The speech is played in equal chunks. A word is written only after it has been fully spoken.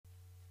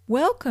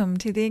Welcome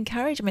to the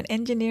Encouragement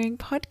Engineering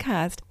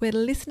Podcast, where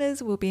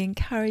listeners will be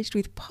encouraged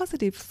with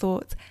positive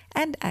thoughts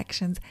and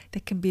actions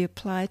that can be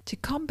applied to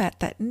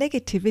combat that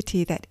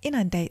negativity that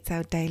inundates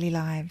our daily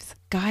lives,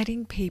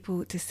 guiding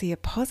people to see a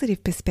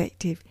positive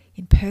perspective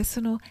in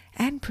personal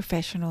and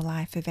professional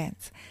life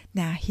events.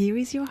 Now, here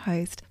is your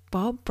host,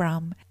 Bob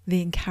Brum,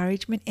 the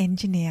Encouragement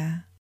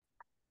Engineer.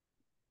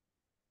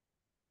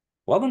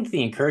 Welcome to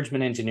the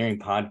Encouragement Engineering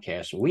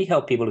Podcast, where we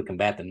help people to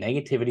combat the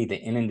negativity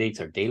that inundates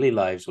our daily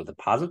lives with a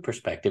positive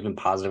perspective and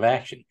positive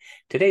action.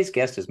 Today's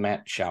guest is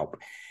Matt Shoup.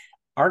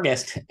 Our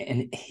guest,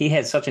 and he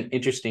had such an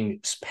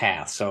interesting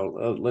path.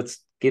 So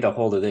let's get a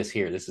hold of this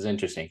here. This is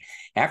interesting.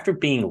 After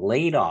being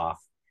laid off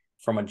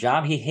from a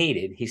job he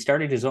hated, he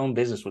started his own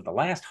business with the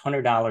last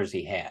 $100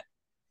 he had.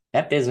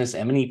 That business,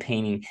 M&E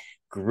Painting,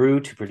 grew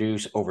to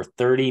produce over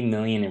 $30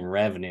 million in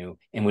revenue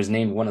and was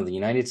named one of the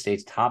United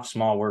States' top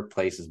small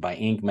workplaces by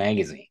Inc.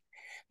 magazine.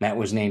 Matt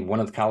was named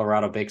one of the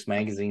Colorado Bix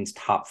magazine's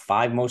top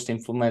 5 most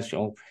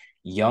influential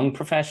young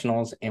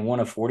professionals and one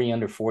of 40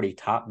 under 40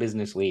 top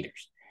business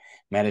leaders.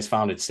 Matt has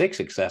founded 6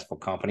 successful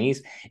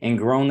companies and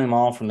grown them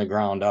all from the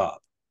ground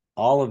up.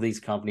 All of these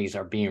companies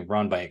are being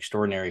run by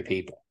extraordinary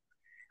people.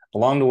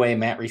 Along the way,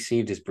 Matt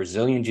received his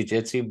Brazilian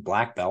Jiu-Jitsu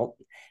black belt,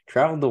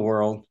 traveled the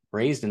world,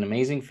 raised an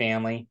amazing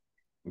family,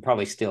 and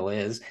probably still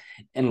is,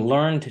 and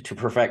learned to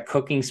perfect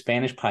cooking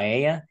Spanish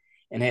paella,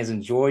 and has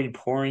enjoyed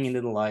pouring into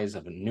the lives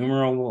of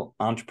innumerable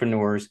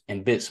entrepreneurs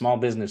and small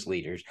business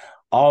leaders,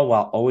 all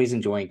while always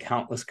enjoying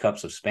countless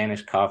cups of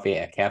Spanish coffee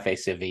at Cafe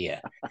Sevilla.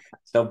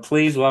 So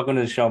please welcome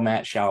to the show,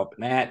 Matt Shoup.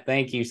 Matt,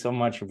 thank you so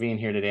much for being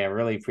here today. I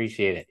really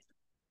appreciate it.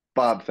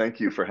 Bob,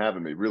 thank you for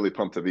having me. Really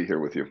pumped to be here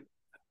with you.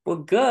 Well,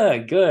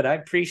 good. I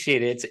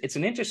appreciate it. It's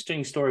an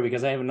interesting story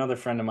because I have another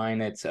friend of mine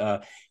that's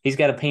he's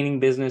got a painting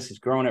business. He's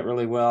growing it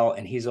really well,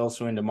 and he's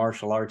also into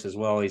martial arts as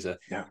well. He's I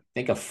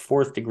think a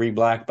 4th degree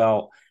black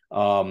belt.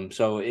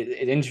 So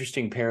an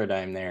interesting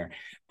paradigm there.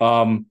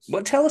 Well,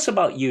 tell us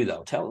about you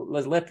though.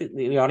 Let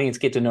the audience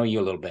get to know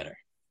you a little better.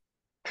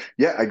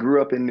 Yeah, I grew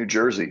up in New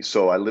Jersey,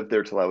 so I lived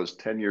there till I was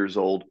 10 years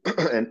old,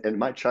 and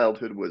my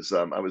childhood was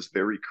I was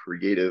very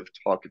creative,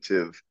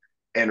 talkative,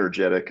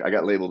 energetic. I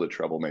got labeled a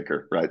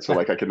troublemaker, right? So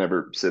like I could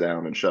never sit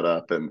down and shut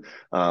up. And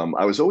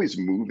I was always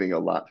moving a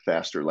lot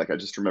faster. Like I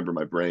just remember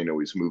my brain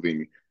always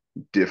moving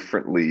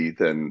differently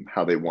than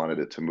how they wanted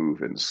it to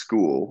move in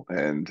school.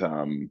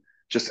 And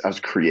just I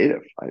was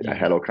creative. I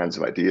had all kinds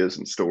of ideas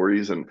and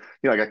stories. And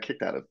I got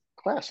kicked out of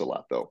class a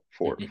lot though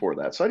for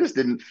that. So I just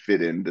didn't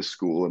fit into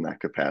school in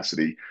that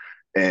capacity.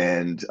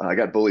 And I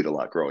got bullied a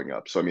lot growing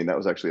up. So I mean, that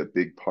was actually a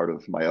big part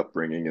of my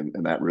upbringing,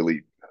 and that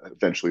really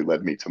eventually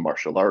led me to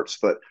martial arts.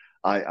 But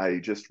I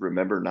just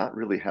remember not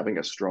really having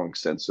a strong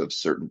sense of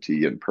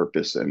certainty and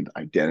purpose and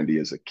identity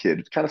as a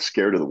kid, kind of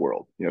scared of the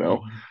world.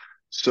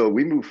 So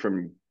we moved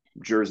from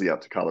Jersey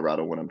out to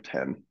Colorado when I'm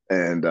 10.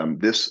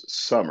 And this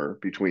summer,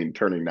 between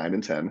turning 9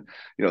 and 10,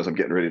 as I'm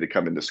getting ready to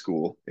come into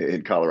school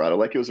in Colorado,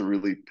 like it was a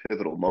really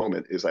pivotal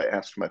moment, is I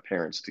asked my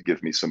parents to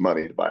give me some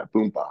money to buy a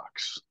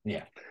boombox.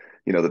 Yeah.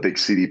 The big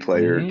CD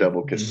player,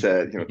 double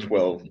cassette,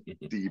 12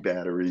 D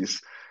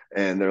batteries.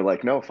 And they're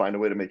like, no, find a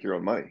way to make your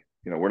own money.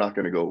 We're not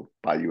going to go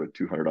buy you a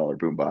 $200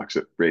 boombox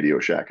at Radio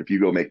Shack. If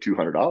you go make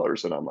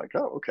 $200, and I'm like,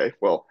 oh, okay.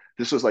 Well,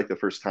 this was like the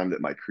first time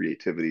that my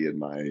creativity and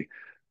my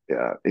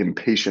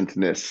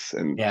impatientness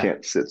and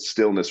can't sit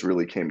stillness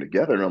really came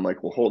together. And I'm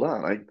like, well, hold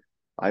on.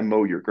 I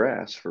mow your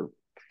grass for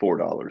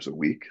 $4 a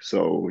week.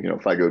 So,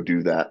 if I go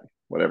do that,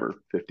 whatever,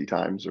 50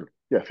 times,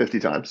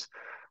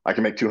 I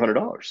can make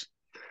 $200.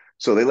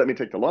 So they let me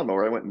take the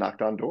lawnmower. I went and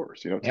knocked on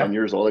doors. 10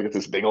 years old, I get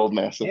this big old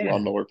massive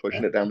lawnmower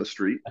pushing it down the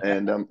street,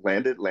 and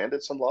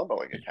landed some lawn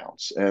mowing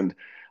accounts. And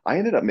I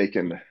ended up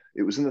making,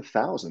 it was in the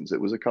thousands. It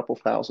was a couple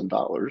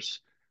 $1,000s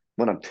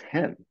when I'm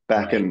 10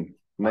 back in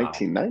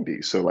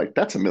 1990. So like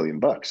that's $1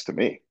 million to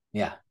me.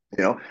 Yeah.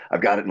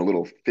 I've got it in a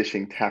little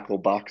fishing tackle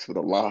box with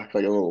a lock,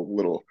 like a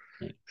little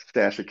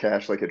stash of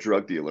cash, like a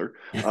drug dealer.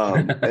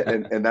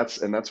 And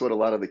that's what a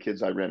lot of the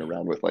kids I ran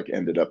around with like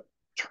ended up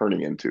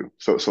turning into.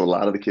 So a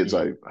lot of the kids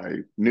I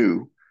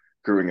knew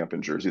growing up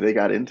in Jersey, they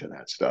got into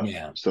that stuff.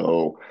 Yeah.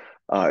 So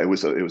it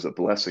was a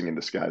blessing in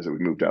disguise that we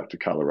moved out to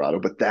Colorado,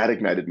 but that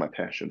ignited my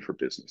passion for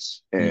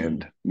business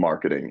and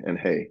marketing. And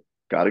hey,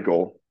 got a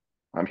goal.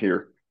 I'm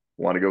here.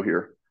 Want to go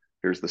here.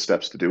 Here's the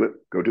steps to do it.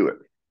 Go do it.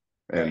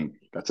 And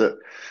that's it.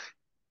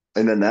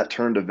 And then that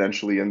turned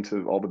eventually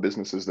into all the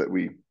businesses that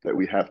we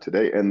have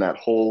today. And that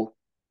whole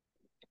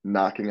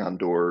knocking on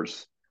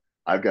doors,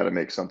 I've got to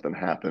make something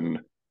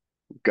happen,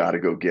 got to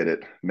go get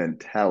it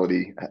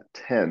mentality at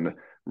 10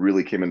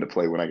 really came into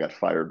play when I got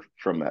fired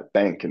from that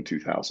bank in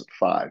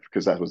 2005,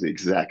 because that was the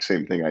exact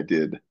same thing I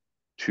did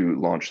to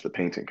launch the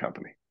painting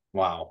company.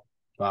 Wow.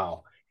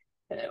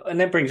 And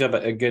that brings up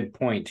a good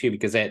point too,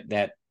 because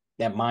that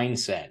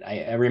mindset,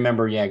 I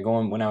remember,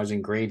 going when I was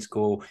in grade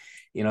school,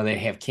 they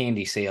have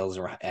candy sales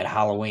at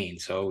Halloween.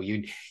 So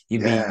you'd be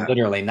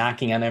literally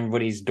knocking on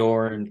everybody's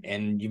door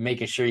and you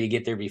making sure you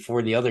get there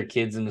before the other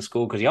kids in the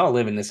school, because you all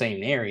live in the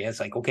same area.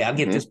 It's like, okay, I'll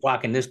get this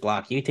block and this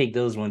block. You take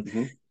those ones.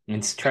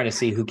 and try to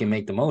see who can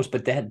make the most.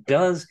 But that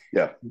does,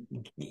 Yeah.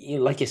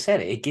 like you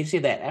said, it gives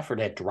you that effort,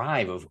 that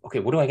drive of, okay,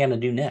 what do I got to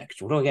do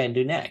next? What do I got to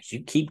do next?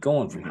 You keep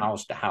going from Hmm.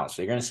 house to house.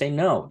 They're going to say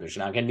no. There's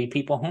not going to be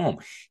people home.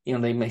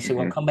 They may say,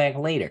 well, Hmm. come back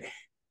later.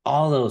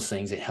 All those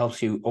things, it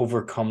helps you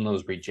overcome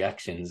those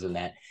rejections and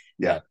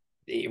Yeah.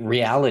 that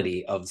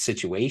reality of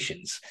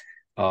situations.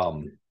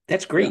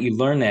 That's great. Yeah. You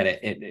learn that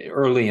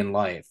early in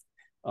life.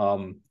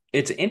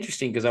 It's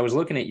interesting because I was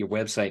looking at your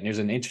website and there's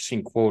an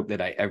interesting quote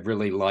that I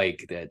really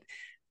like that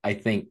I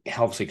think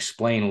helps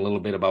explain a little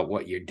bit about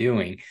what you're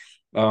doing.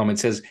 It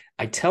says,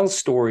 I tell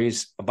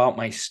stories about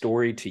my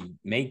story to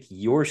make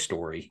your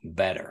story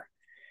better.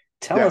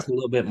 Tell Yeah. us a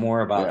little bit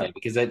more about Yeah. that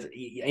because that's,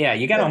 yeah,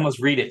 you got to And almost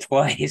read it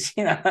twice.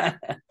 yeah,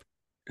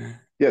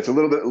 it's a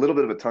little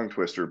bit of a tongue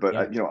twister, but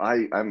Yeah.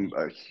 I'm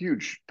a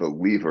huge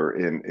believer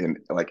in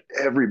like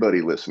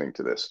everybody listening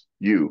to this,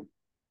 you,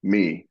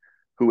 me,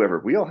 whoever,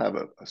 we all have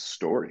a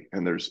story,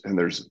 and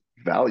there's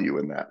value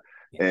in that.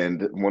 Yeah.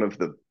 And one of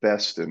the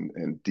best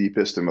and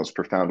deepest and most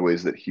profound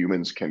ways that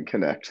humans can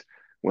connect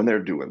when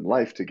they're doing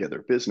life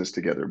together, business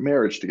together,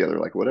 marriage together,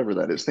 like whatever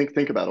that is.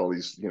 Think about all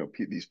these,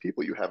 these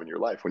people you have in your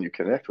life. When you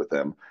connect with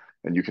them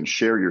and you can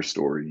share your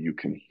story, you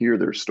can hear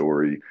their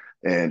story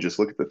and just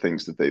look at the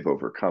things that they've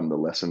overcome, the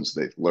lessons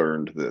they've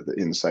learned, the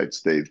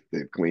insights they've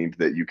gleaned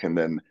that you can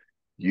then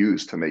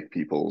use to make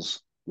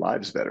people's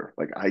lives better.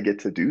 Like I get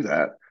to do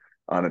that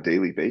on a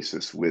daily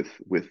basis with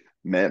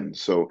men.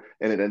 So,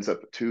 and it ends up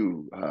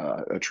to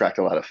attract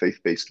a lot of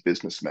faith-based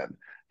businessmen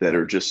that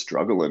are Right. just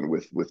struggling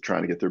with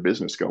trying to get their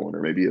business going,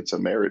 or maybe it's a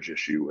marriage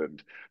issue.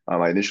 And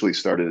I initially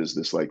started as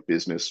this like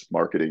business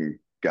marketing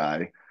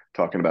guy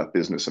talking about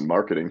business and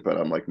marketing, but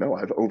I'm like, no,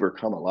 I've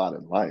overcome a lot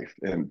in life.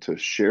 And to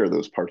share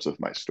those parts of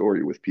my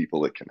story with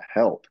people that can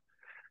help,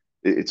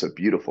 it's a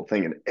beautiful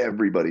thing. And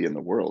everybody in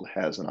the world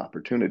has an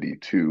opportunity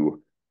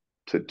to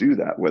do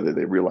that, whether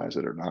they realize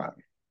it or not.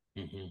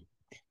 Mm-hmm.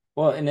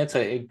 Well, and that's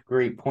a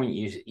great point.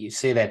 You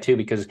say that too,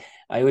 because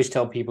I always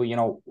tell people,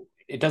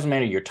 it doesn't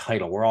matter your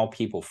title. We're all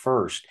people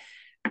first.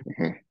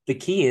 Mm-hmm. The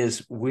key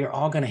is we're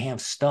all going to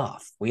have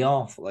stuff. We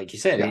all, like you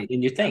said, Yeah.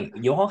 in your thing,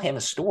 you all have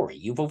a story.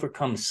 You've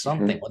overcome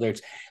something, Mm-hmm. whether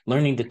it's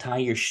learning to tie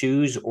your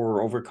shoes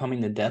or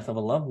overcoming the death of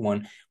a loved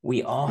one.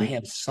 We all Mm-hmm.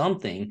 have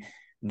something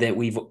that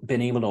we've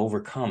been able to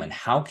overcome. And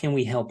how can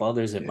we help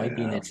others that might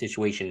be in Yeah. that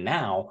situation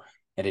now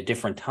at a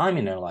different time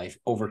in their life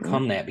Mm-hmm.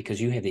 overcome that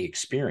because you have the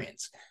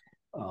experience?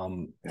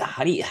 Yeah.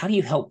 How do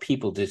you help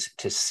people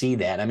to see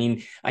that? I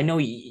mean, I know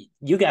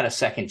you got a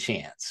second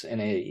chance,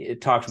 and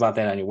it talks about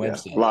that on your Yeah, a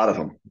website. lot of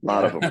them, a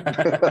lot of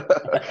Yeah.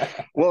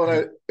 them.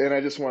 Well, and I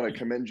just want to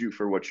commend you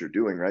for what you're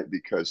doing, right?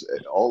 Because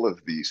all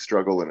of the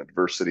struggle and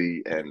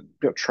adversity and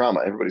trauma,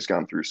 everybody's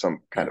gone through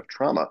some kind Yeah. of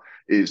trauma.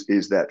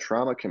 Is that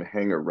trauma can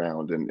hang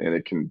around and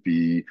it can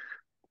be,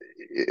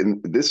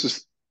 and this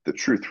is the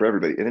truth for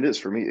everybody, and it is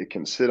for me. It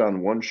can sit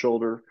on one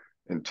shoulder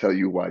and tell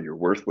you why you're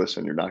worthless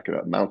and you're not going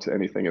to amount to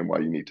anything, and why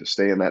you need to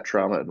stay in that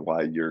trauma, and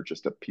why you're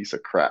just a piece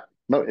of crap.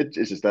 No, it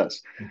just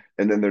does.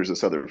 And then there's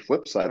this other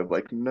flip side of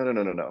like, no, no,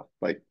 no, no, no.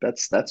 Like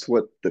that's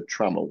what the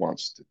trauma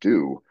wants to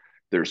do.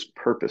 There's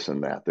purpose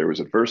in that. There was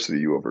adversity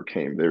you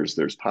overcame.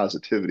 There's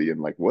positivity in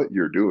like what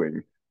you're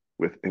doing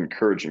with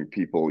encouraging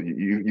people.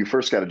 You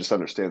first got to just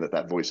understand that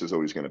that voice is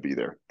always going to be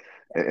there,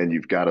 and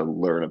you've got to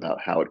learn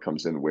about how it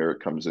comes in, where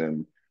it comes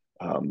in,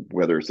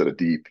 whether it's at a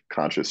deep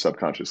conscious,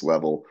 subconscious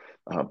level.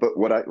 But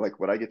what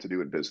I get to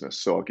do in business.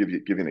 So I'll give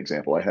you an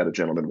example. I had a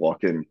gentleman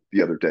walk in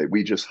the other day.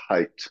 We just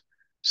hiked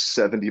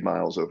 70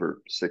 miles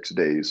over 6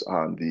 days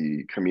on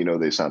the Camino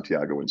de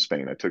Santiago in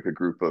Spain. I took a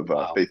group of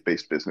Wow.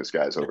 faith-based business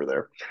guys over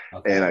there,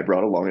 and Okay. I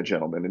brought along a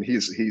gentleman, and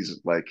he's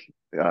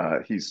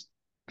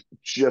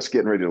just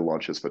getting ready to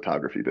launch his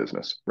photography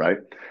business, right?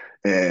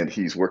 And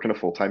he's working a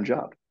full-time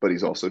job, but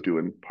he's also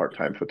doing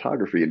part-time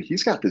photography, and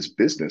he's got this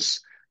business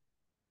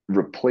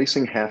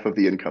replacing half of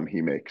the income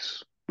he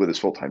makes with his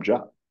full-time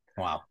job,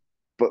 Wow.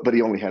 but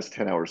he only has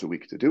 10 hours a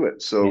week to do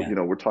it. So,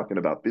 Yeah. we're talking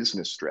about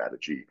business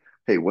strategy.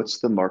 Hey, what's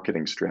the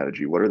marketing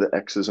strategy? What are the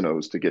X's and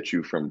O's to get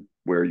you from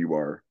where you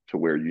are to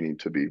where you need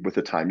to be with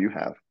the time you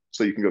have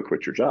so you can go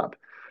quit your job?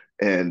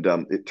 And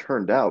it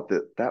turned out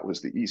that that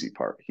was the easy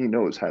part. He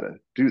knows how to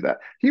do that.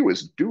 He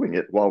was doing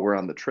it while we're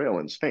on the trail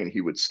in Spain. He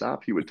would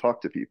stop, he would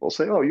talk to people,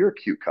 say, "Oh, you're a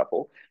cute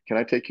couple. Can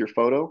I take your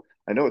photo?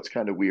 I know it's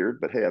kind of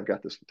weird, but hey, I've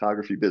got this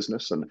photography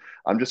business and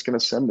I'm just going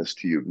to send this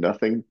to you.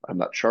 Nothing, I'm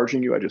not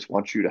charging you. I just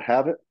want you to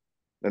have it."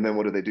 And then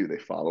what do? They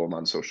follow him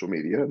on social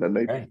media, and then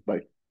they Right.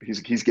 like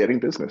he's getting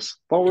business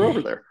while we're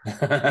over there.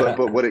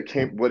 But what it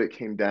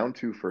came down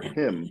to for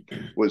him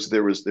was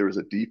there's just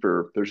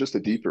a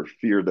deeper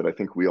fear that I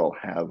think we all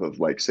have of,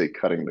 like, say,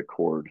 cutting the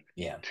cord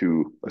Yeah.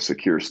 to a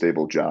secure,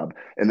 stable job.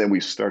 And then we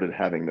started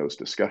having those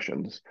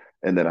discussions,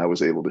 and then I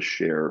was able to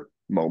share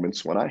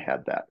moments when I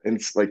had that, and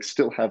it's like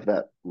still have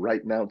that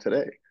right now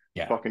today,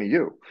 Yeah. talking to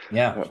you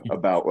Yeah.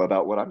 about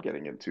what I'm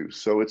getting into.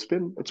 So it's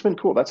been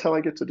cool. That's how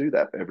I get to do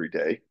that every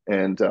day.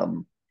 And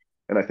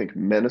I think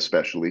men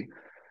especially,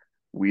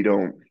 we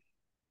don't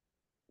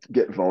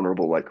get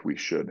vulnerable like we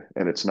should.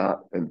 And it's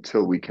not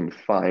until we can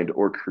find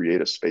or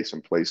create a space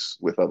and place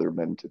with other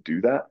men to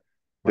do that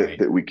Right.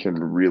 that we can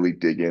really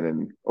dig in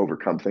and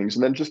overcome things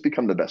and then just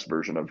become the best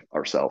version of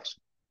ourselves.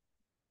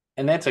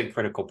 And that's a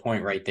critical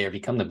point right there.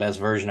 Become the best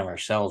version of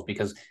ourselves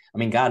because, I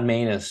mean, God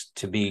made us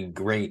to be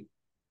great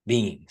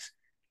beings.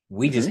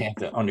 We just Mm-hmm. have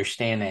to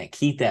understand that,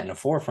 keep that in the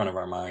forefront of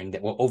our mind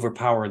that will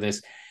overpower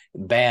this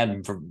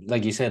bad,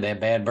 like you said, that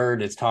bad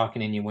bird that's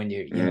talking in you when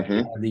you Mm-hmm.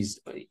 have these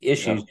Yeah.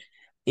 issues.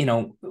 You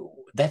know,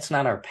 that's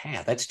not our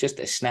path. That's just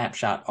a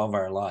snapshot of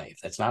our life.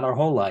 That's not our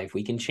whole life.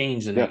 We can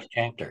change the Yeah. next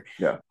chapter.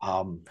 Yeah.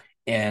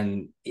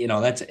 And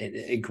that's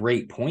a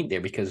great point there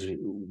because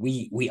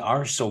we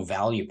are so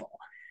valuable.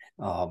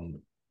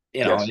 Um,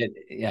 Yes.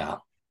 yeah,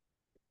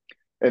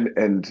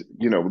 And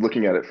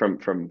looking at it from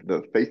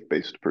the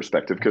faith-based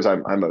perspective, because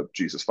I'm a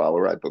Jesus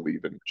follower. I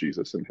believe in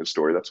Jesus and his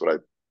story. That's what I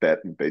bet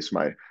and base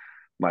my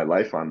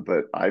life on.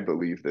 But I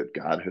believe that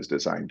God has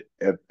designed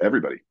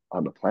everybody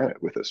on the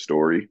planet with a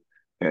story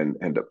and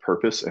a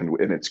purpose, and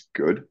it's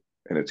good,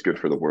 and it's good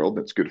for the world,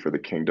 and it's good for the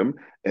kingdom.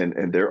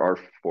 And there are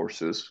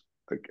forces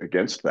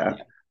against that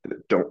yeah,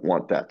 that don't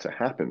want that to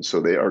happen. So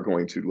they are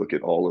going to look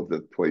at all of the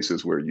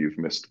places where you've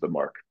missed the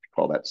mark,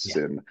 call that yeah,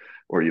 sin,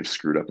 or you've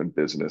screwed up in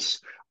business,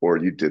 or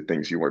you did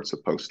things you weren't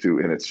supposed to,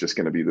 and it's just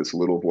going to be this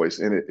little voice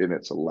in it, and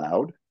it's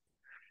allowed.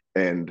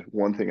 And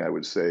one thing I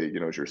would say,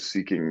 as you're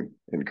seeking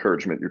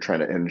encouragement, you're trying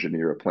to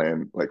engineer a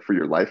plan like for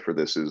your life for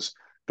this is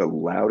the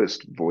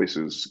loudest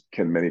voices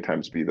can many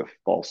times be the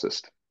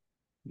falsest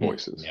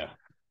voices. yeah.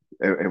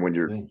 And when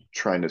you're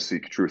trying to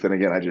seek truth, and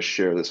again, I just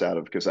share this out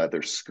of because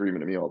they're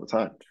screaming at me all the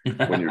time.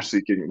 When you're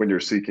seeking,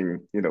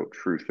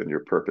 truth and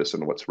your purpose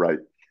and what's right,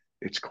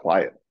 it's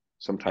quiet. Yeah,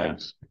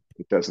 Sometimes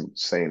it doesn't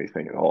say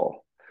anything at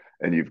all.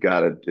 And you've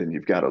got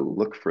to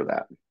look for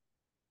that.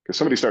 Because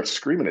somebody starts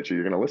screaming at you,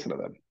 you're going to listen to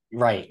them.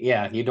 right.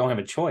 Yeah, you don't have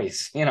a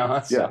choice,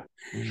 Yeah. so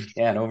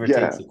yeah, it overtakes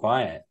Yeah. the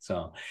quiet.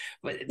 So,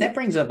 but Yeah. that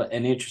brings up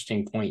an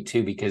interesting point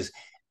too, because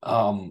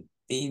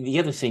the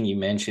other thing you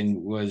mentioned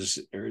was,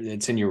 or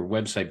it's in your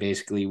website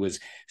basically,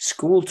 was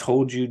school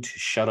told you to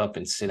shut up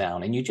and sit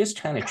down, and you just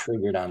kind of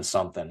triggered on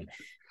something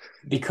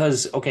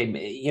because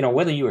okay,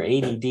 whether you were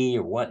ADD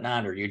or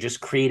whatnot, or you're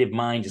just creative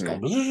mind just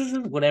Mhm.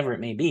 going whatever it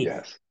may be,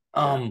 Yes.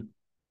 Yeah. um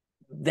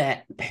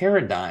that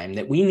paradigm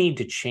that we need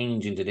to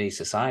change in today's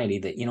society,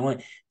 that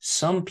what,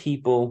 some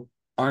people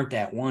aren't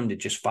that one to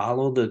just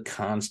follow the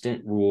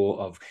constant rule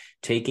of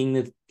taking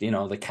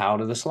the cow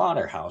to the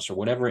slaughterhouse or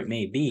whatever it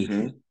may be.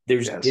 Hmm.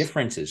 There's Yes.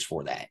 differences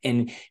for that,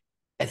 and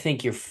I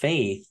think your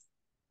faith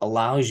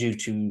allows you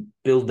to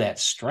build that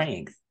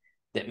strength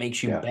that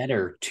makes you Yeah.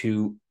 better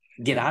to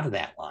get out of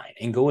that line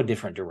and go a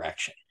different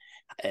direction.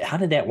 How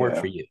did that work Yeah.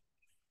 for you?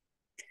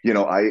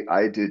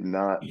 I did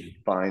not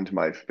find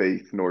my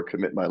faith nor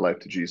commit my life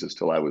to Jesus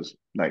till I was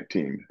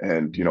 19.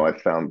 And I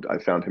found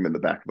him in the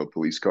back of a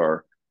police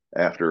car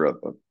after a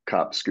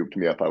cop scooped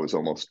me up. I was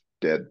almost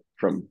dead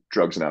from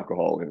drugs and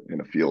alcohol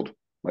in a field,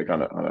 like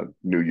on a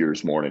New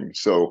Year's morning.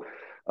 So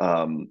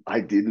I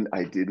didn't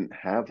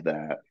have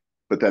that,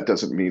 but that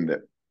doesn't mean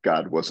that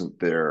God wasn't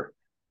there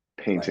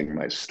Right. painting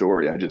my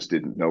story. I just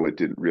didn't know it,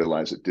 didn't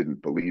realize it,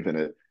 didn't believe in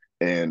it.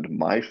 And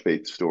my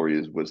faith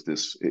story was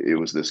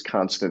this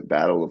constant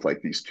battle of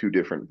like these two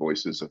different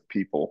voices of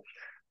people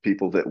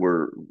that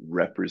were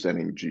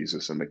representing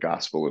Jesus and the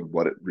gospel and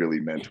what it really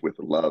meant with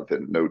love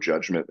and no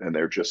judgment. And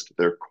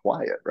they're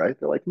quiet, right?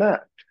 They're like,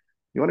 Matt,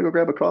 you want to go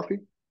grab a coffee?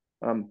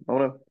 I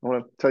want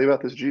to tell you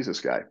about this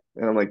Jesus guy.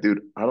 And I'm like,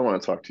 dude, I don't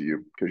want to talk to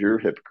you because you're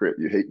a hypocrite.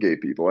 You hate gay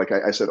people. Like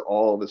I said,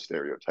 all the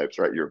stereotypes,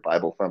 right? You're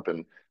Bible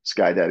thumping,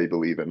 sky daddy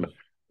believing.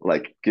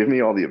 Like, give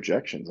me all the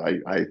objections.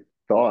 I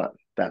thought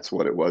that's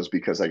what it was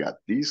because I got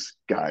these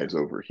guys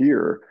over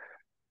here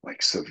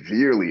like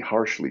severely,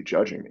 harshly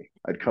judging me.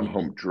 I'd come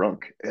home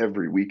drunk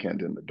every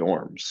weekend in the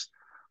dorms,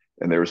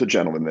 and there was a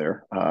gentleman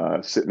there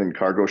sitting in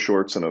cargo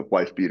shorts and a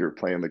wife beater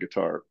playing the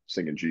guitar,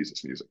 singing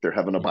Jesus music. They're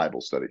having a Bible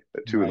study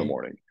at 2 in the Right.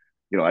 morning.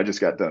 I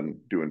just got done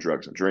doing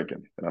drugs and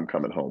drinking, and I'm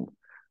coming home.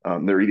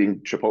 They're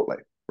eating Chipotle,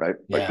 right?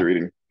 Like Yeah. they're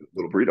eating a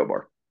little burrito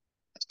bar,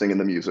 singing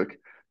the music.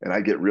 And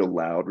I get real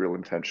loud, real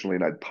intentionally,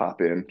 and I'd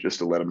pop in just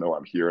to let him know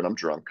I'm here and I'm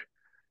drunk.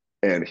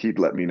 And he'd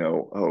let me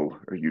know, oh,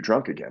 are you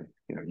drunk again?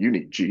 You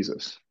need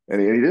Jesus.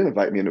 And he didn't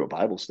invite me into a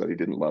Bible study,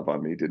 didn't love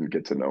on me, didn't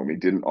get to know me,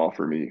 didn't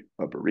offer me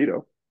a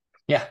burrito.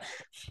 Yeah.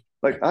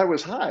 Like I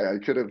was high. I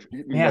could have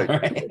eaten Yeah. like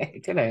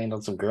Right. Could have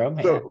handled some grub.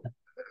 Yeah.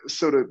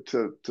 so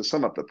to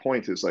sum up the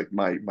point is like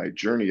my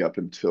journey up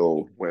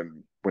until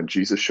when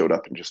Jesus showed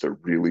up in just a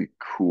really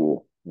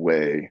cool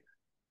way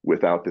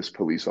without this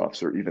police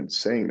officer even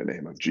saying the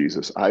name of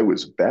Jesus. I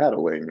was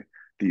battling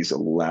these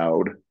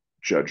loud,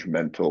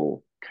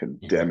 judgmental,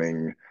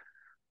 condemning,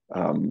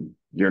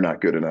 you're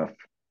not good enough.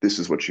 This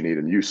is what you need,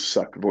 and you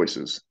suck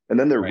voices. And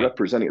then they're Right.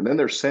 representing, and then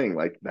they're saying,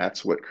 like,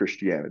 that's what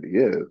Christianity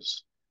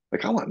is.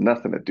 Like, I want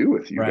nothing to do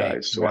with you Right.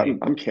 guys. So I'm Right.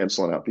 I'm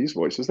canceling out these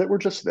voices that were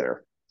just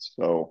there.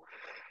 So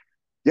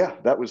yeah,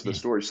 that was the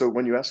story. So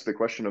when you ask the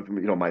question of,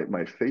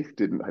 my faith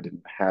I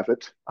didn't have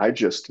it. I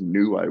just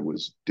knew I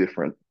was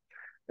different.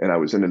 And I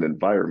was in an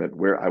environment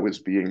where I was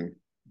being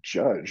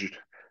judged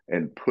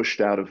and pushed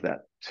out of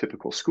that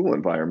typical school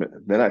environment.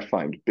 And then I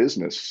find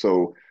business.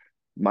 So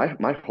my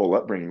whole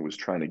upbringing was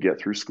trying to get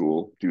through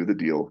school, do the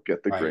deal,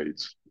 get the Right.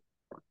 grades,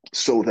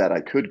 so that I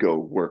could go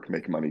work,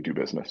 make money, do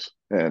business.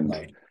 And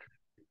Right.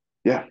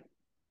 yeah.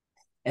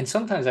 And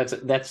sometimes that's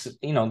that's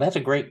a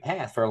great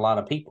path for a lot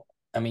of people.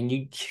 I mean,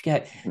 you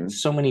get Mhm.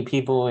 so many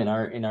people in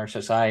our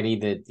society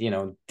that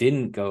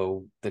didn't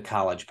go the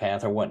college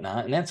path or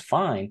whatnot, and that's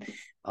fine.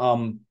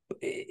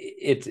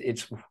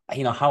 It's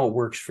how it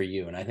works for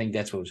you, and I think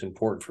that's what's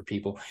important for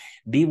people.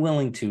 Be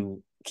willing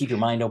to keep your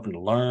mind open to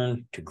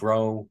learn, to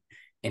grow,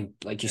 and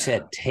like you Yeah.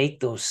 said, take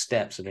those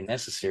steps that are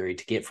necessary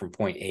to get from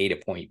point A to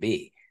point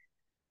B.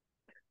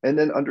 And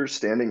then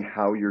understanding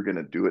how you're going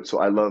to do it. So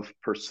I love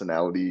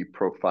personality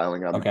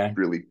profiling. I'm Okay.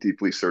 really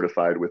deeply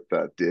certified with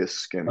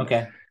DISC and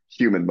Okay.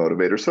 human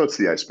motivator. So it's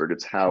the iceberg.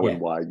 It's how and Yeah.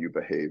 why you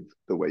behave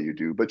the way you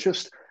do. But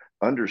just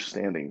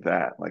understanding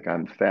that, like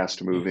I'm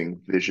fast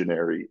moving,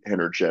 visionary,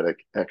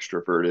 energetic,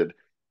 extroverted.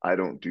 I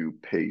don't do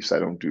pace. I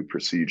don't do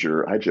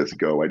procedure. I just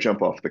go. I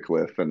jump off the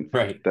cliff, and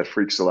Right. that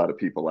freaks a lot of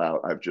people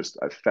out.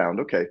 I've found,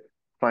 okay,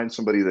 find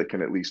somebody that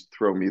can at least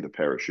throw me the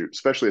parachute,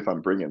 especially if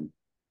I'm bringing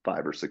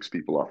 5 or 6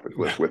 people off the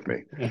cliff with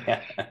me.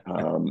 Yeah.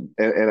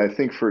 And I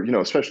think for,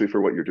 especially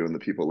for what you're doing, the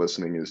people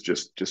listening, is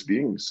just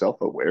being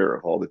self-aware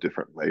of all the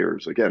different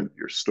layers. Again,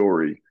 your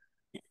story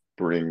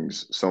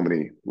brings so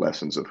many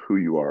lessons of who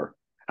you are,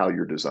 how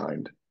you're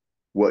designed,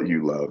 what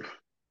you love,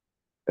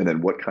 and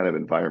then what kind of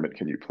environment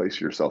can you place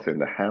yourself in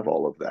to have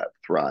all of that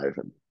thrive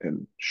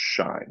and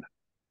shine.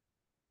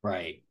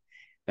 Right.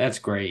 That's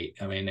great.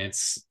 I mean,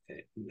 that's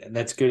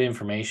good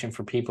information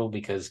for people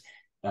because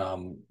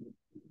um,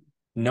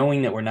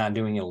 knowing that we're not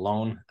doing it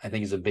alone, I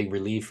think is a big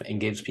relief and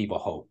gives people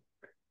hope.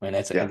 I mean,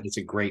 Yeah. it's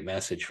a great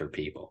message for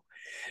people.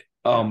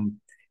 Yeah.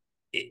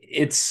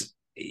 It's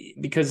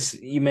because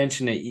you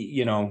mentioned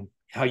that,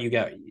 how you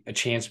got a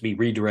chance to be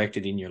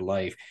redirected in your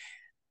life.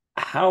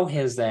 How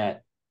has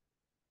that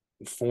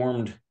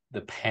formed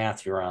the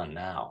path you're on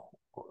now,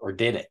 or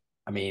did it?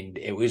 I mean,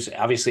 it was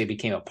obviously it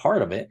became a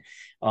part of it.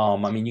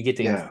 I mean, you get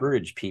to Yeah.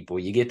 encourage people.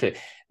 You get to,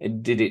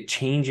 did it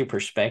change your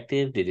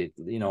perspective? Did it,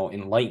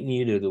 enlighten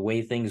you to the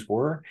way things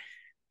were?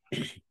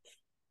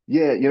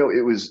 Yeah,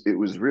 it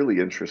was really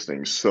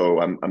interesting. So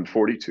I'm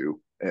 42,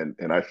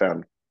 and I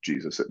found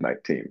Jesus at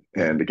 19.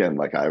 And again,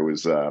 like I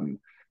was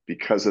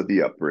because of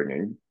the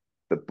upbringing,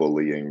 the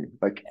bullying,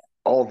 like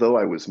although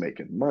I was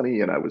making money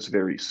and I was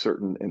very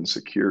certain and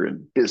secure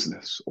in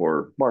business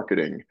or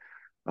marketing,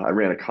 I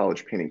ran a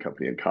college painting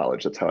company in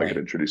college. That's how I got Right,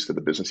 introduced to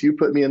the business. You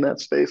put me in that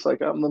space,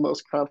 like I'm the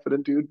most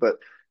confident dude, but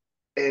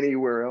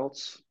anywhere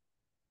else,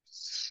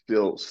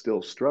 still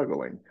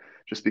struggling,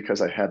 just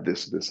because I had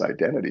this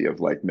identity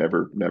of like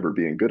never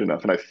being good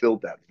enough. And I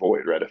filled that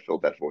void, right? I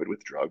filled that void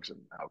with drugs and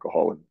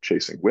alcohol and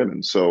chasing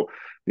women. So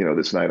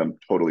this night I'm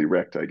totally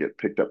wrecked. I get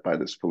picked up by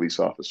this police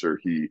officer.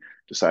 He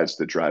decides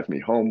to drive me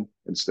home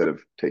instead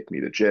of take me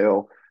to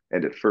jail.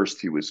 And at first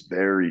he was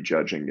very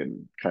judging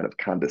and kind of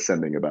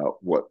condescending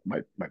about what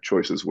my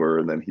choices were,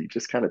 and then he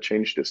just kind of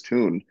changed his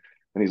tune,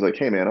 and he's like,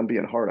 hey man, I'm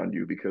being hard on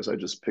you because I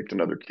just picked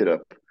another kid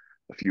up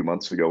a few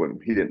months ago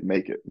and he didn't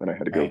make it. And I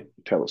had to go right,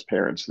 tell his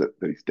parents that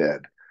he's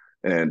dead.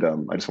 And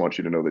I just want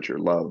you to know that you're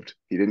loved.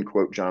 He didn't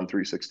quote John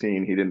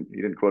 3:16. He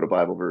didn't quote a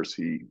Bible verse.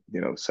 He,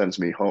 sends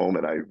me home.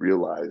 And I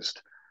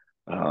realized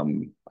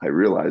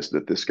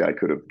that this guy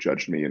could have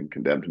judged me and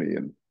condemned me,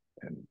 and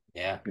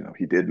yeah,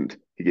 he didn't.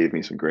 He gave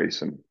me some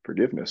grace and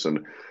forgiveness.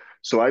 And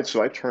so I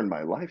turned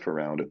my life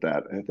around at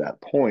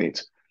that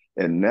point.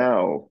 And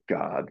now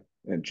God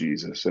and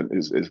Jesus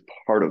is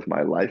part of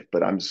my life,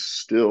 but I'm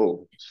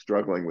still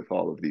struggling with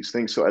all of these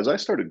things. So as I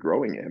started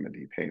growing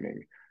M&D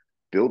painting,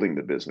 building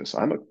the business,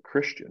 I'm a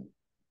Christian,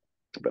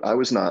 but I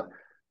was not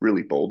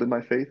really bold in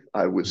my faith.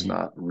 I was mhm,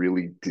 not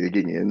really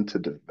digging in to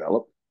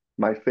develop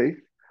my faith.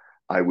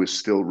 I was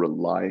still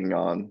relying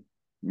on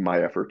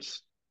my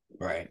efforts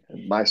right,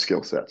 and my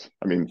skill sets.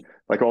 I mean,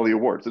 like all the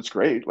awards, it's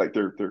great. Like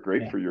they're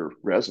great yeah, for your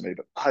resume,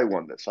 but I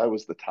won this. I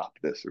was the top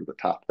this or the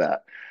top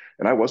that.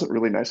 And I wasn't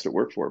really nice to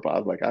work for,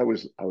 Bob. Like I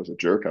was a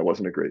jerk. I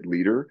wasn't a great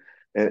leader.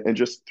 And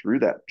just through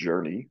that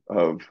journey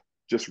of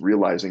just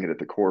realizing it at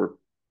the core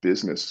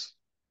business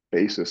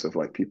basis of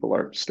like people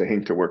aren't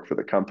staying to work for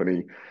the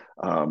company.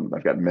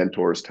 I've got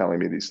mentors telling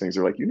me these things.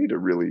 They're like, you need to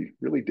really,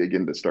 really dig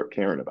in to start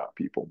caring about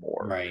people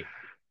more. right,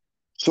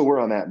 So where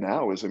I'm at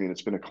now is, I mean,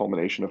 it's been a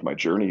culmination of my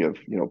journey of,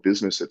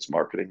 business, it's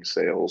marketing,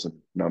 sales, and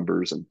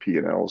numbers and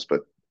P&Ls,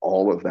 but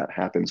all of that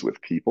happens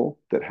with people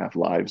that have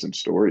lives and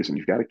stories, and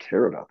you've got to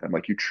care about them.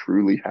 Like you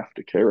truly have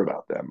to care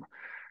about them.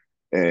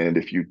 And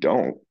if you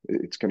don't,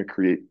 it's going to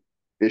create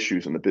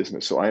issues in the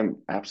business. So I am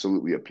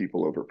absolutely a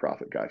people over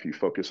profit guy. If you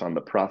focus on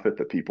the profit,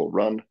 the people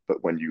run,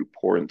 but when you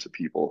pour into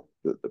people,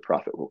 the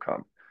profit will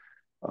come.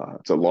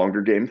 It's a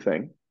longer game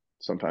thing.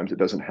 Sometimes it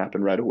doesn't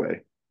happen right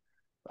away,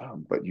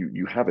 but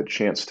you have a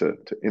chance to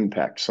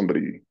impact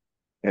somebody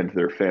and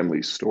their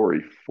family's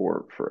story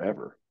for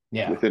forever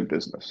yeah. within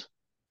business.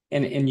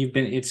 And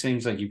it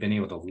seems like you've been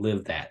able to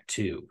live that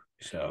too.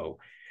 So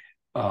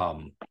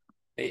um,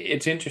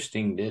 it's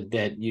interesting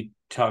that you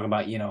talk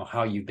about,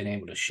 how you've been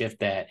able to shift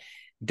that.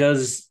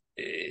 Does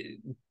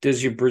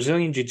does your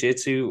Brazilian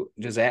Jiu-Jitsu,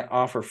 does that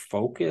offer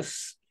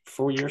focus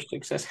for your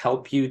success,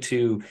 help you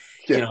to,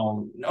 Yeah.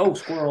 no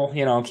squirrel,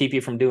 keep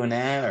you from doing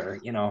that, or,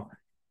 You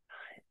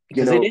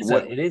because know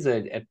what? it is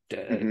a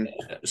Mhm.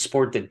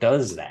 sport that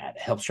does that,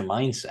 helps your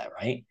mindset,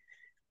 right?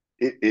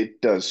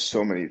 It does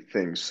so many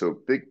things. So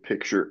big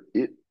picture,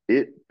 it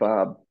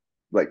Bob,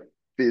 like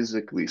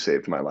physically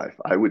saved my life.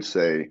 I would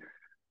say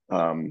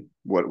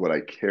what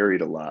I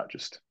carried a lot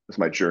just as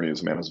my journey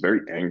as a man. I was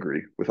very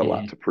angry with a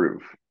lot Mhm. to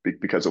prove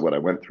because of what I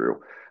went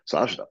through. So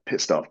I was just a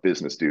pissed off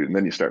business dude, and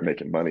then you start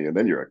making money, and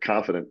then you're a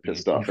confident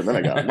pissed off, and then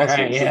I got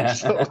muscles, and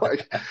so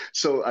Yeah.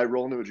 so I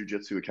roll into a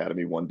jujitsu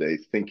academy one day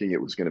thinking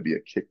it was going to be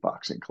a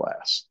kickboxing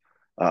class.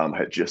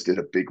 I just did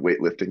a big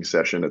weightlifting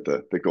session at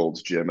the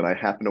Gold's Gym, and I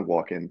happened to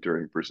walk in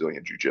during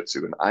Brazilian Jiu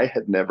Jitsu, and I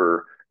had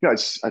never,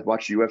 I'd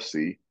watched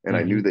UFC, and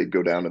I knew Mhm. they'd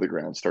go down to the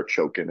ground, start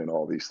choking, and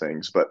all these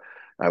things, but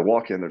I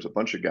walk in, there's a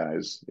bunch of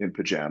guys in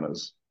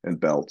pajamas and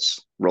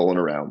belts rolling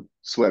around,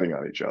 sweating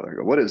on each other. I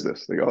go, what is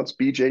this? They go, it's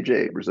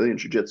BJJ, Brazilian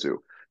Jiu Jitsu.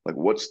 Like,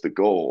 what's the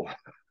goal?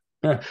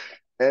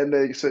 And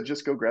they said,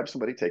 just go grab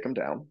somebody, take them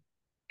down,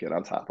 get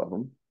on top of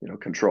them,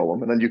 control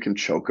them, and then you can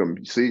choke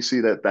them. See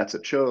that that's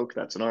a choke,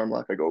 that's an arm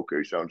lock. I go,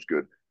 okay, sounds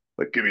good.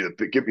 Like, give me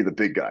the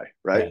big guy,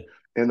 right?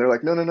 Yeah. And they're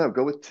like, no, no, no,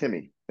 go with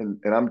Timmy. And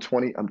I'm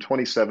 20, I'm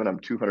 27, I'm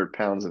 200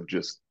 pounds of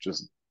just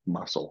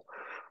muscle.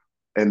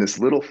 And this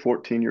little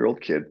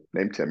 14-year-old kid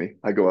named Timmy,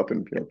 I go up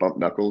and bump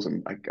knuckles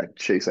and I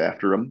chase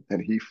after him, and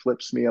he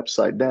flips me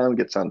upside down,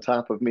 gets on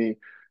top of me,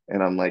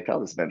 and I'm like, I'll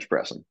just bench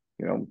press him.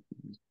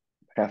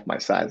 Half my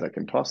size, I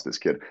can toss this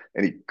kid,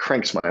 and he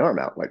cranks my arm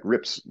out, like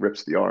rips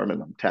the arm, and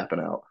I'm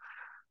tapping out.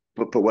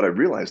 But what I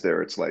realized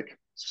there, it's like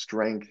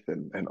strength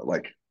and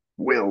like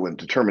will and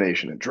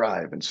determination and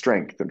drive and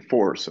strength and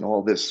force and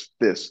all this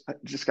I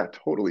just got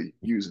totally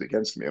used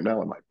against me. I'm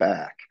now on my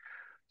back.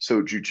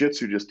 So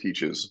jujitsu just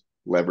teaches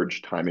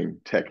leverage, timing,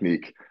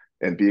 technique,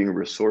 and being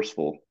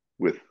resourceful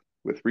with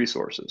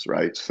resources,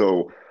 right?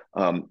 So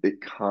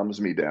it calms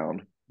me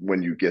down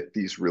when you get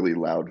these really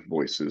loud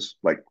voices,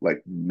 like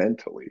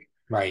mentally,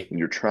 Right. and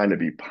you're trying to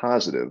be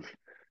positive.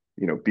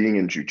 Being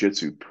in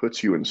jujitsu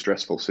puts you in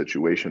stressful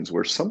situations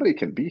where somebody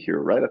can be here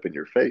right up in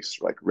your face,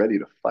 like ready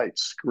to fight,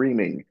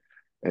 screaming,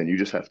 and you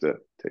just have to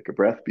take a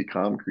breath, be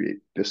calm, create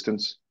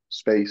distance,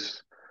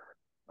 space,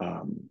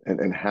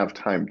 and have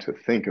time to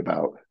think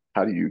about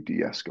how do you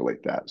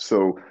de-escalate that.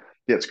 So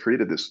yeah, it's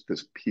created this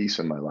peace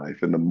in my life,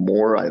 and the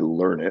more I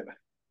learn it,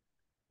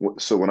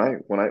 so when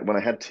I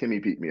had Timmy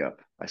beat me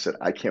up, I said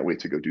I can't wait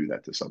to go do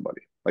that to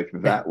somebody. Like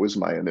Yeah. that was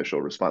my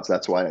initial response.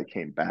 That's why I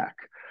came back.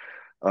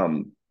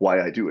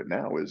 Why I do it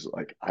now is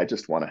like I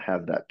just want to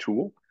have that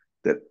tool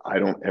that I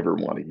don't ever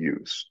want to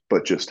use,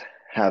 but just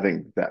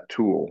having that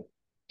tool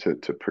to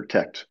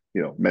protect,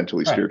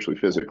 mentally, Right. spiritually,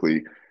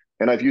 physically.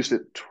 And I've used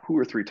it 2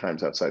 or 3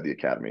 times outside the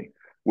academy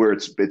where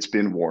it's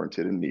been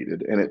warranted and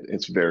needed, and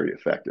it's very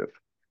effective.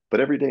 But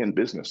every day in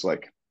business,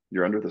 like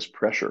you're under this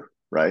pressure,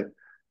 right?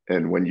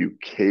 And when you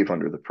cave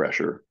under the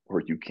pressure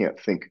or you can't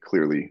think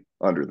clearly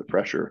under the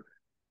pressure,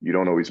 you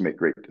don't always make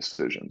great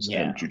decisions. And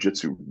Yeah.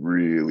 jujitsu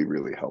really,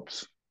 really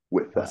helps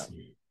with that. Awesome.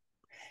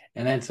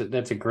 And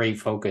that's a great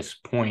focus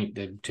point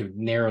to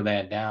narrow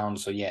that down.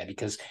 So yeah,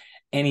 because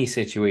any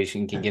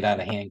situation can get out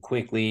of hand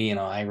quickly,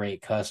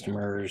 irate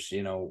customers,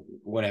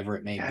 whatever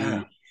it may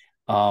Yeah. be.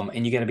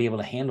 And you got to be able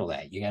to handle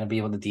that. You got to be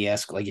able to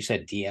de-escalate, like you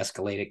said,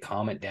 de-escalate it,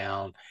 calm it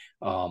down,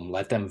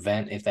 let them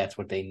vent if that's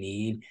what they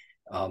need.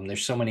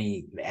 There's so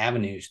many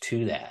avenues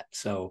to that.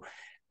 So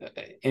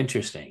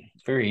interesting,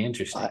 very I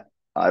interesting.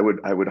 I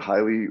would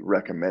highly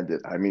recommend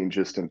it. I mean,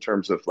 just in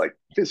terms of like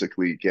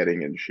physically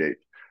getting in shape.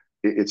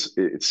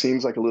 It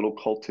seems like a little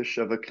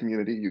cultish of a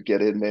community. You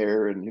get in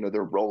there and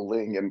they're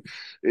rolling and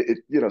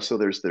so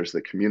there's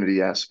the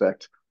community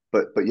aspect.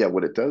 But yeah,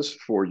 what it does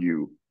for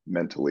you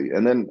mentally.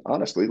 And then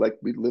honestly, like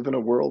we live in a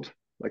world,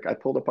 like I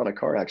pulled up on a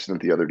car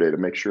accident the other day to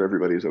make sure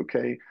everybody's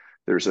okay.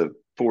 There's a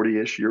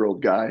 40-ish year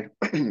old guy,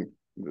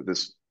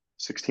 this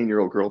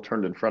 16-year-old girl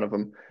turned in front of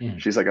him. Mm,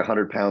 She's like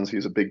 100 pounds.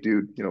 He's a big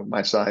dude,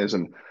 my size,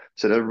 and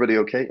said, everybody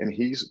okay? And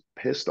he's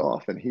pissed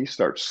off and he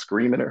starts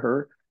screaming at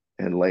her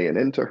and laying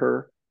into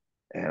her.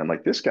 And I'm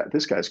like, this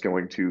guy's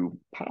going to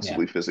yeah.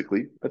 possibly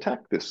physically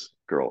attack this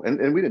girl.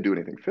 And we didn't do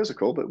anything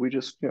physical, but we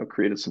just,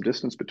 created some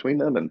distance between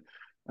them. And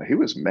he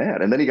was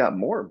mad. And then he got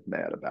more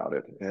mad about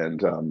it.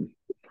 And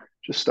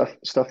just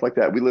stuff like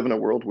that. We live in a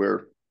world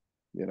where,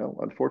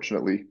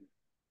 unfortunately,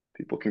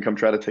 people can come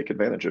try to take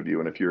advantage of you.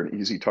 And if you're an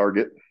easy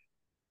target,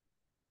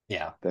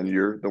 Yeah. then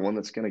you're the one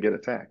that's going to get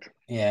attacked.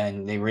 Yeah,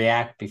 and they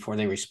react before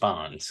they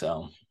respond.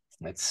 So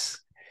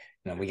that's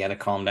we got to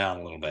calm down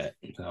a little bit.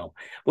 So,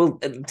 well,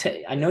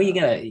 I know you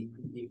Yeah. gotta.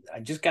 I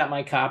just got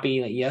my copy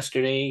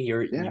yesterday.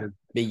 Yeah.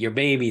 Your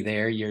baby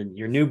there.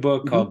 Your new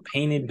book Hmm. called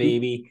Painted Hmm.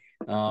 Baby,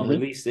 Hmm.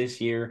 released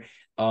this year.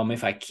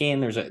 If I can,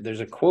 there's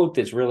a quote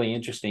that's really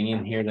interesting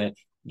in here that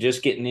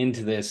just getting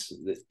into this,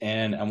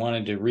 and I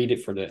wanted to read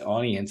it for the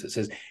audience. It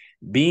says,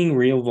 "Being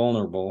real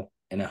vulnerable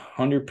and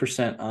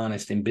 100%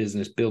 honest in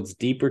business builds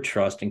deeper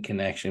trust and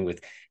connection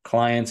with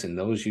clients and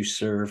those you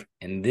serve.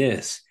 And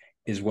this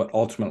is what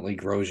ultimately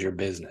grows your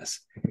business.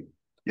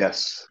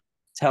 Yes.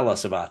 Tell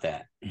us about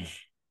that.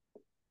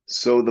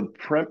 So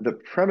the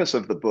premise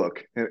of the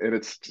book, and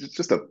it's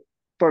just a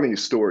funny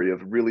story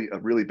of a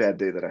really bad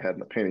day that I had in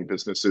the painting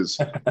business is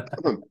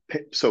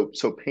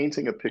so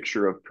painting a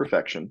picture of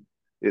perfection,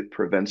 it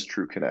prevents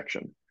true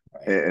connection.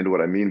 Right. And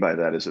what I mean by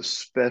that is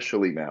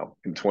especially now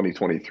in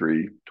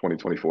 2023,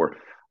 2024,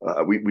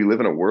 we live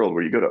in a world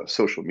where you go to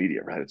social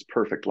media, right? It's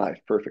perfect life,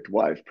 perfect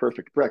wife,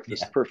 perfect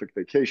breakfast, Yeah. perfect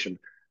vacation.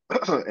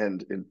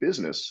 And in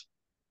business,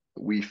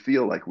 we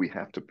feel like we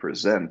have to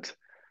present,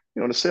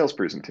 in a sales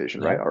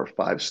presentation, right? Yeah. Our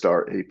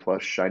 5-star A+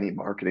 shiny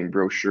marketing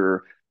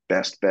brochure,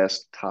 best,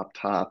 top,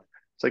 top.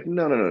 It's like,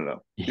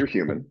 no. You're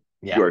human.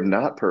 You Yeah. are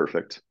not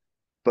perfect,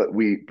 but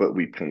we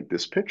paint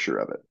this picture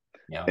of it.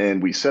 Yeah.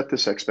 And we set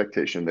this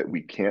expectation that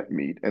we can't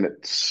meet. And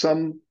at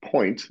some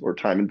point or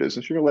time in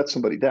business, you're going to let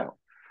somebody down.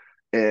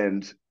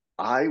 And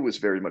I was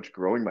very much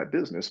growing my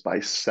business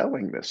by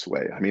selling this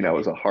way. I mean, I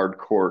was a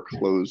hardcore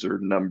closer,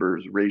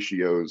 numbers,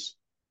 ratios,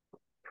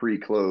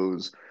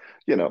 pre-close,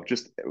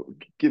 just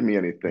give me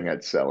anything,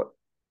 I'd sell it.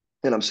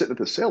 And I'm sitting at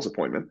this sales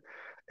appointment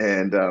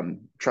and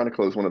trying to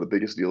close one of the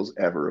biggest deals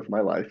ever of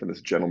my life. And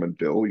this gentleman,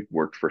 Bill, we've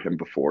worked for him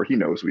before. He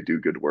knows we do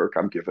good work.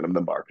 I'm giving him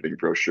the marketing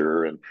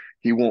brochure and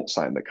he won't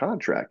sign the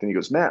contract. And he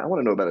goes, Matt, I want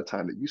to know about a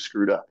time that you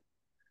screwed up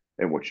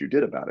and what you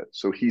did about it.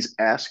 So he's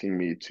asking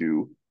me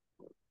to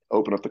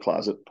open up the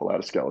closet, pull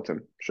out a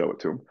skeleton, show it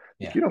to him.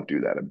 Yeah. You don't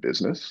do that in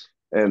business.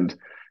 And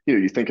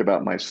you think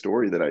about my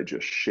story that I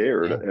just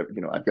shared.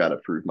 I've got to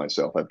prove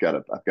myself. I've got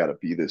to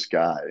be this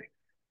guy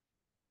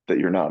that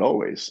you're not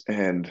always.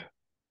 And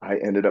I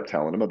ended up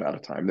telling him about a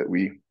time that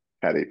we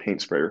had a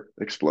paint sprayer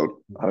explode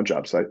on a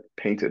job site,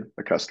 painted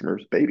a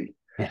customer's baby.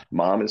 Yeah.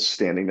 Mom is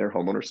standing there,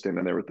 homeowner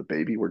standing there with the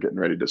baby. We're getting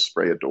ready to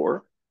spray a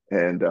door.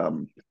 And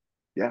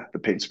the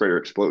paint sprayer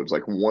explodes,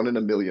 like 1 in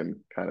a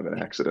million kind of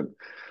an accident.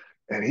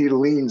 And he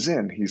leans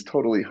in. He's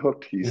totally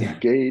hooked. He's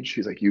engaged.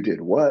 He's like, you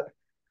did what?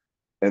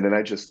 And then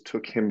I just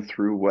took him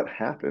through what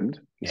happened.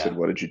 He said,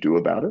 what did you do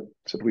about it?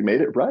 I said, we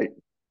made it right.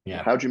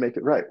 Yeah. How'd you make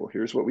it right? Well,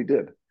 here's what we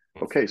did.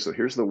 Okay, so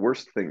here's the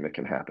worst thing that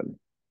can happen.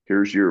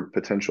 Here's your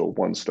potential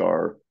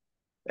 1-star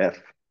F.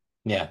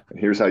 Yeah. And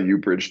here's how you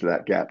bridged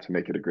that gap to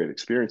make it a great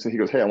experience. And he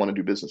goes, hey, I want to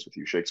do business with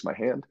you. Shakes my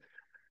hand.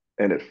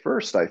 And at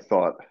first I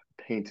thought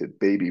Painted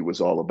Baby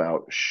was all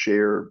about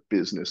share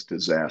business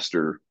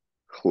disaster,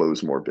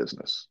 close more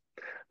business.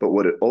 But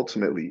what it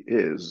ultimately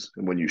is,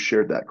 and when you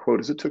shared that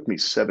quote, is it took me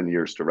 7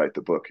 years to write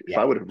the book. If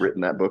I would have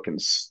written that book in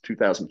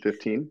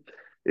 2015,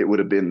 it would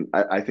have been,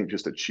 I think,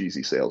 just a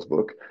cheesy sales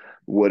book.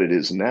 What it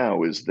is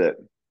now is that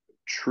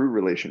true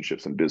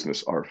relationships in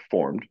business are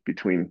formed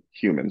between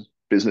humans.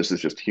 Business is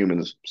just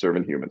humans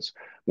serving humans.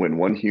 When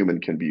one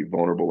human can be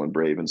vulnerable and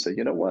brave and say,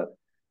 you know what,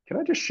 can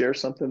I just share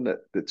something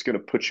that's going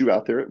to put you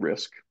out there at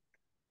risk?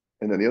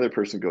 And then the other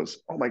person goes,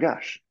 oh my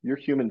gosh, you're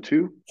human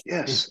too?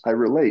 Yes, I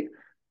relate.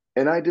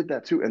 And I did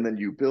that too. And then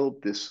you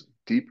build this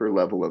deeper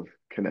level of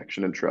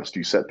connection and trust.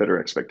 You set better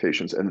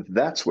expectations. And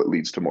that's what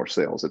leads to more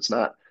sales. It's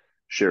not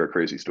share a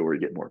crazy story,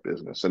 get more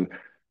business. And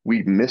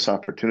we miss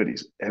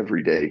opportunities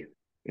every day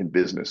in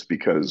business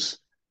because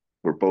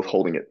we're both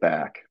holding it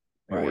back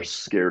and we're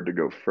scared to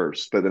go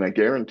first. But then I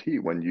guarantee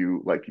when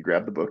you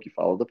grab the book, you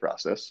follow the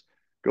process,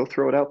 go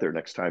throw it out there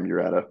next time you're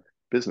at a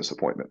business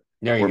appointment.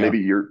 Or maybe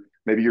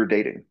you're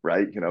dating,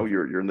 right?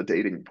 You're in the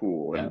dating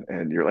pool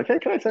and you're like, hey,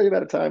 can I tell you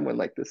about a time when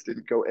this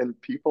didn't go? And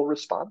people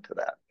respond to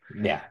that.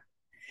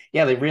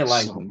 Yeah, they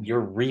realize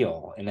you're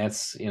real, and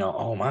that's,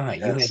 oh my,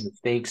 you have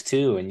mistakes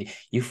too, and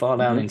you fall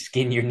down and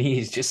skin your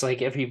knees just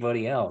like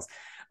everybody else.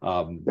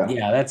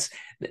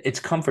 It's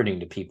comforting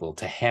to people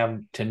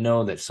to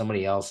know that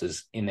somebody else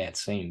is in that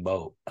same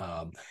boat.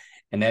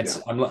 And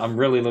I'm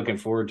really looking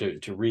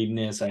forward to reading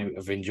this.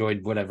 I've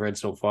enjoyed what I've read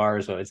so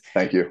far, so it's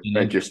thank you.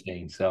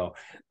 Interesting. So,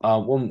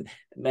 well,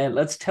 man,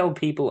 let's tell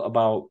people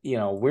about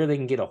where they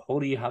can get a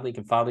hold of you, how they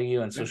can follow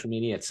you on social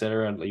media, et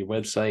cetera, on your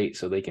website,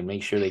 so they can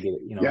make sure they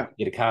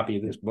get a copy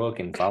of this book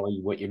and follow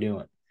you what you're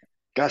doing.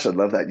 Gosh, I'd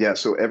love that. Yeah,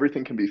 so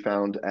everything can be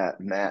found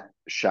at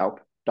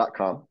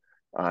mattshoup.com.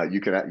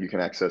 You can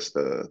access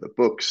the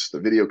books, the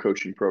video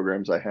coaching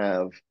programs I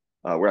have.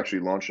 We're actually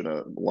launching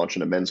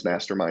a men's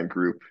mastermind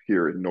group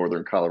here in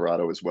Northern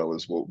Colorado, as well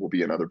as we'll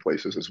be in other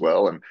places as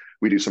well. And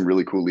we do some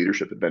really cool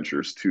leadership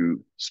adventures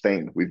to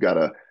Spain. We've got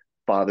a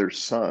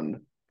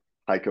father-son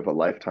hike of a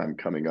lifetime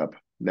coming up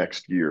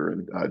next year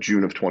in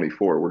June of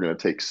 24. We're going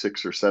to take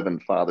 6 or 7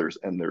 fathers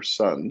and their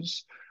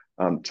sons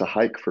to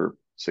hike for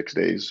 6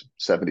 days,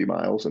 70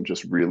 miles, and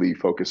just really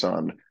focus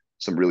on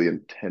some really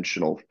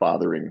intentional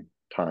fathering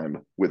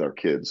time with our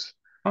kids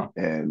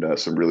and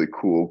some really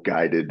cool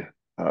guided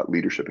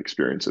leadership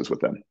experiences with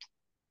them.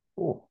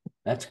 Cool.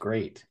 That's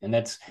great. And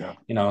that's,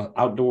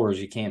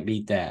 outdoors, you can't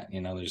beat that.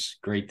 There's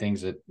great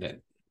things that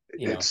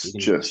it's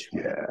just,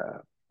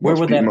 Where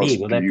would that be?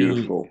 Would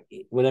beautiful.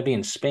 Would that be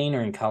in Spain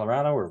or in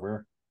Colorado or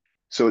where?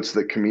 So it's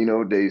the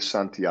Camino de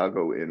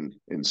Santiago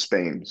in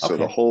Spain. So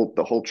Okay.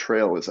 the whole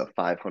trail is a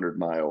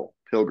 500-mile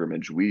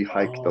pilgrimage. We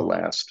hiked the Oh,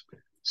 last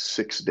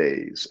 6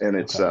 days, and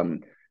it's okay.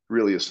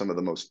 really is some of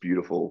the most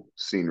beautiful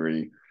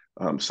scenery.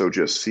 So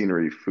just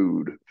scenery,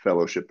 food,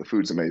 fellowship. The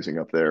food's amazing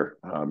up there.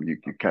 You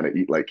kind of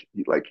eat like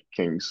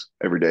kings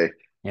every day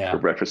for Yeah.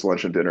 breakfast,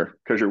 lunch, and dinner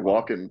because you're Wow.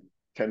 walking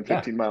 10, Yeah.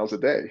 15 miles a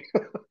day.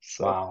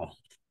 So Wow.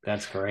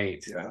 That's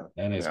great. yeah,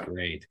 That is yeah.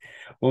 great.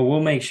 Well,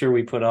 we'll make sure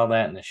we put all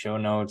that in the show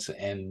notes.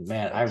 And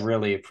Matt, I Thanks.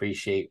 really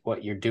appreciate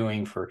what you're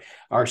doing for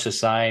our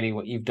society,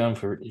 what you've done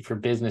for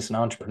business and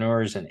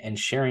entrepreneurs, and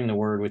sharing the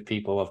word with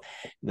people of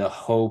the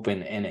hope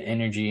and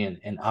energy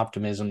and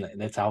optimism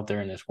that's out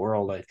there in this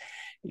world.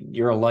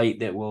 You're a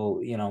light that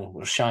will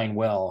shine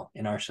well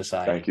in our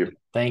society. Thank you.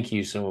 Thank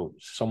you so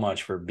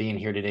much for being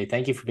here today.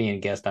 Thank you for being a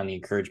guest on the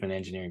Encouragement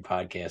Engineering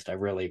podcast. I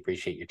really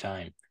appreciate your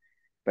time.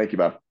 Thank you,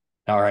 Bob.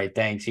 All right,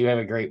 thanks. You have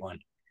a great one.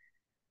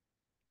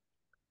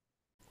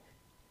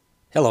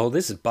 Hello,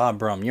 this is Bob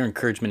Brum, your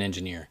encouragement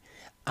engineer.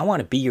 I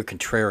want to be your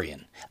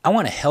contrarian. I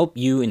want to help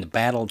you in the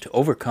battle to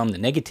overcome the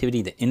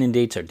negativity that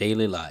inundates our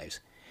daily lives.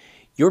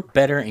 You're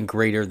better and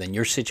greater than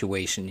your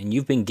situation, and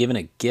you've been given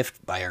a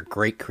gift by our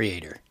great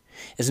Creator.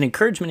 As an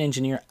encouragement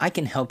engineer, I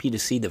can help you to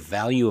see the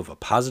value of a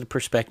positive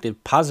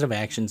perspective, positive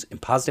actions,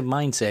 and positive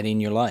mindset in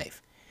your life.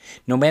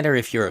 No matter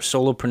if you're a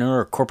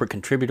solopreneur, a corporate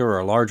contributor, or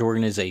a large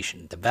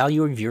organization, the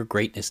value of your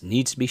greatness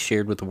needs to be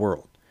shared with the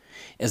world.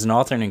 As an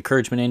author and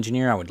encouragement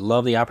engineer, I would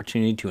love the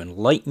opportunity to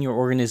enlighten your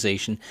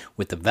organization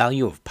with the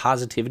value of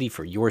positivity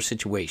for your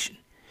situation.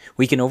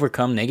 We can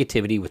overcome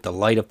negativity with the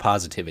light of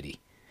positivity.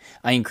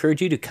 I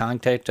encourage you to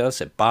contact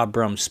us at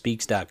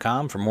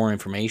bobbrumspeaks.com for more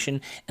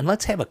information, and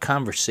let's have a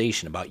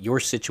conversation about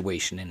your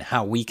situation and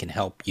how we can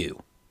help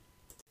you.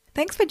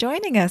 Thanks for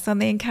joining us on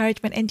the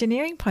Encouragement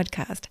Engineering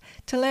podcast.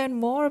 To learn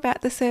more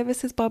about the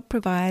services Bob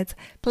provides,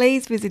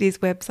 please visit his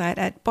website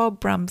at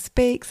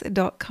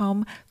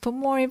bobbrumspeaks.com for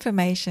more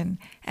information.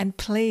 And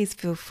please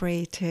feel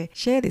free to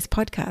share this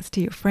podcast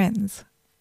to your friends.